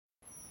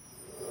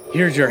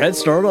Here's your head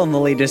start on the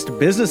latest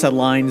business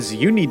headlines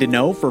you need to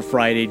know for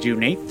Friday, June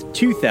 8th,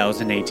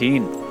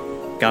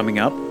 2018. Coming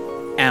up,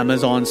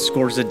 Amazon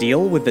scores a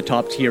deal with the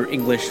top-tier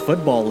English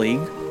Football League.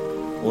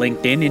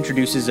 LinkedIn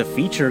introduces a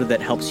feature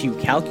that helps you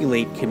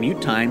calculate commute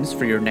times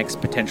for your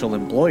next potential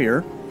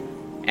employer.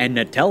 And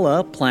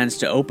Nutella plans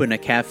to open a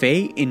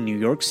cafe in New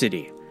York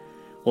City.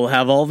 We'll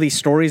have all these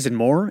stories and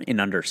more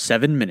in under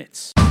 7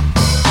 minutes.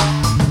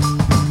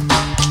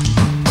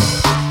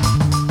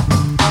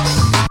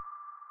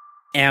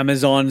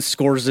 Amazon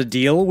scores a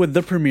deal with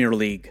the Premier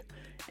League.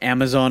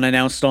 Amazon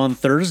announced on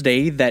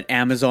Thursday that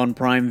Amazon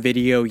Prime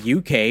Video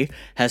UK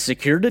has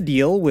secured a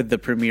deal with the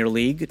Premier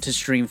League to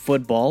stream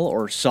football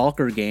or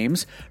soccer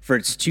games for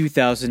its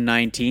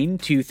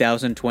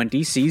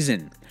 2019-2020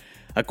 season.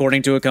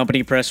 According to a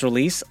company press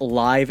release,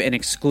 live and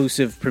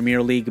exclusive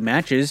Premier League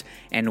matches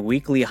and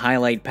weekly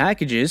highlight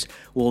packages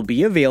will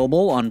be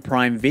available on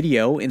Prime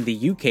Video in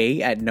the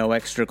UK at no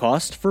extra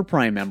cost for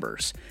Prime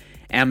members.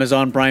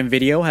 Amazon Prime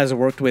Video has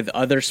worked with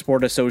other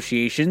sport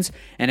associations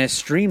and has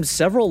streamed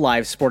several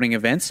live sporting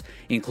events,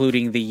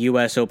 including the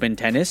US Open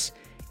Tennis,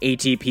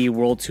 ATP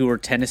World Tour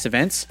tennis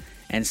events,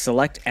 and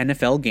select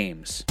NFL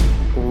games.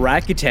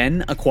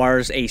 Rakuten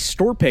acquires a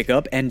store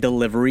pickup and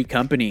delivery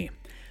company.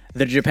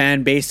 The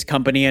Japan-based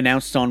company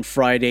announced on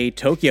Friday,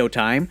 Tokyo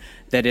time,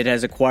 that it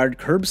has acquired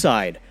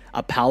Curbside,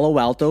 a Palo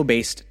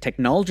Alto-based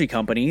technology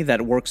company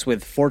that works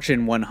with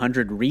Fortune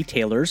 100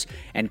 retailers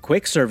and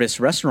quick-service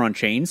restaurant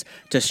chains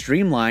to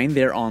streamline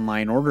their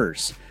online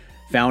orders.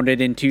 Founded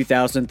in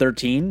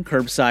 2013,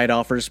 Curbside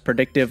offers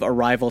predictive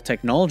arrival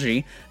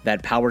technology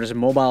that powers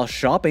mobile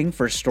shopping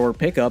for store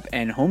pickup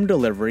and home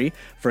delivery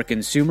for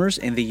consumers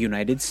in the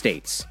United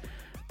States.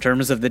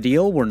 Terms of the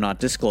deal were not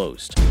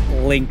disclosed.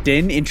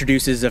 LinkedIn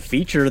introduces a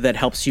feature that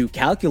helps you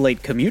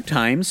calculate commute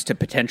times to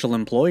potential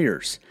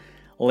employers.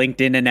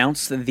 LinkedIn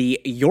announced the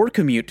Your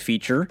Commute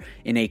feature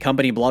in a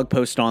company blog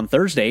post on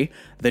Thursday.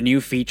 The new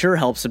feature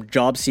helps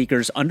job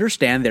seekers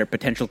understand their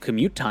potential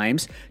commute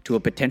times to a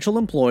potential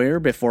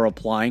employer before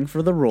applying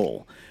for the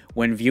role.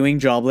 When viewing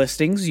job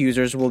listings,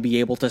 users will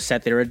be able to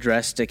set their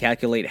address to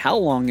calculate how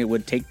long it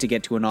would take to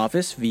get to an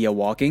office via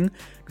walking,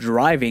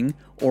 driving,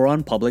 or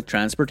on public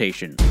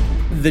transportation.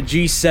 The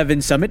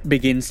G7 Summit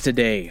begins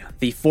today.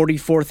 The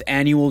 44th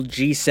annual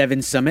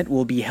G7 Summit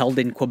will be held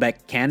in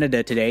Quebec,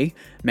 Canada today.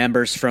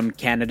 Members from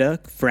Canada,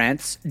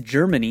 France,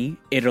 Germany,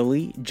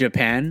 Italy,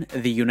 Japan,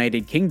 the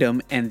United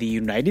Kingdom, and the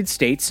United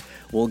States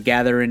will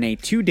gather in a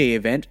 2-day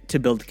event to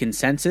build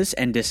consensus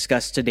and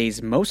discuss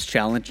today's most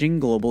challenging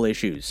global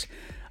issues.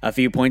 A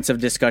few points of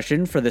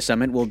discussion for the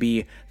summit will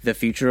be the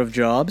future of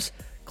jobs,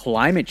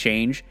 climate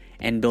change,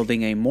 and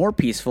building a more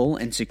peaceful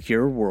and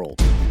secure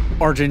world.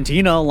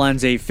 Argentina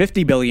lands a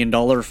 $50 billion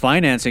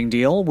financing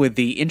deal with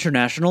the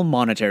International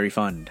Monetary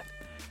Fund.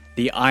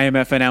 The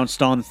IMF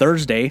announced on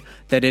Thursday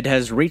that it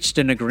has reached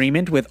an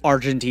agreement with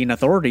Argentine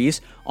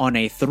authorities on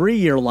a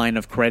 3-year line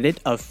of credit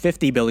of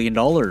 $50 billion.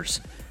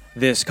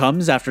 This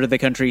comes after the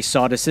country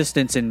sought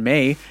assistance in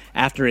May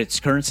after its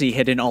currency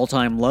hit an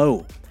all-time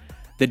low.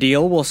 The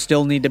deal will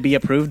still need to be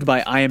approved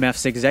by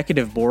IMF's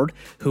executive board,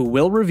 who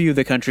will review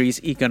the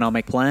country's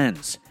economic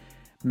plans.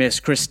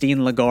 Ms.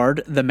 Christine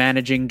Lagarde, the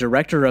managing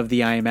director of the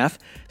IMF,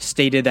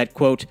 stated that,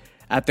 quote,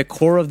 "At the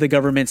core of the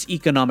government's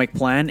economic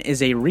plan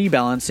is a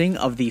rebalancing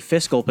of the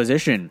fiscal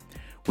position.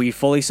 We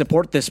fully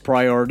support this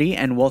priority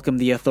and welcome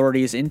the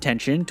authorities'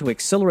 intention to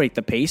accelerate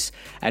the pace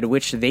at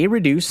which they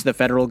reduce the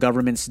federal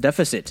government's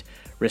deficit,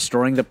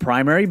 restoring the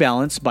primary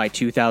balance by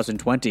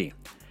 2020.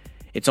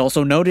 It's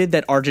also noted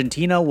that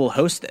Argentina will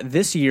host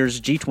this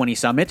year's G20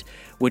 summit,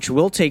 which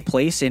will take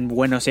place in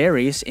Buenos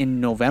Aires in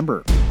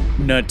November.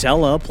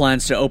 Nutella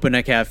plans to open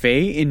a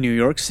cafe in New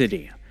York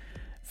City.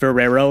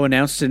 Ferrero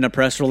announced in a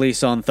press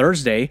release on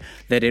Thursday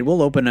that it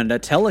will open a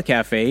Nutella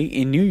cafe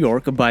in New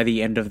York by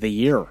the end of the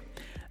year.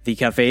 The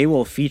cafe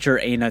will feature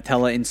a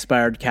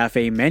Nutella-inspired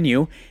cafe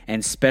menu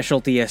and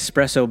specialty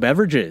espresso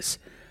beverages.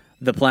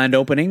 The planned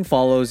opening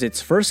follows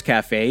its first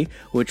cafe,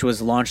 which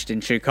was launched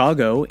in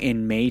Chicago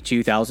in May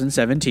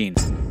 2017.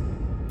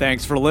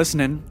 Thanks for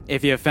listening.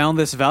 If you found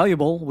this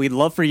valuable, we'd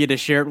love for you to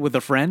share it with a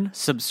friend,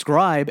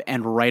 subscribe,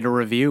 and write a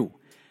review.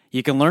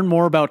 You can learn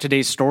more about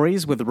today's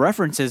stories with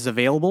references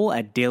available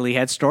at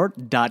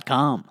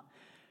dailyheadstart.com.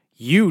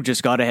 You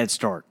just got a head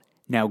start.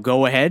 Now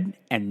go ahead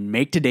and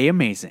make today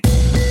amazing.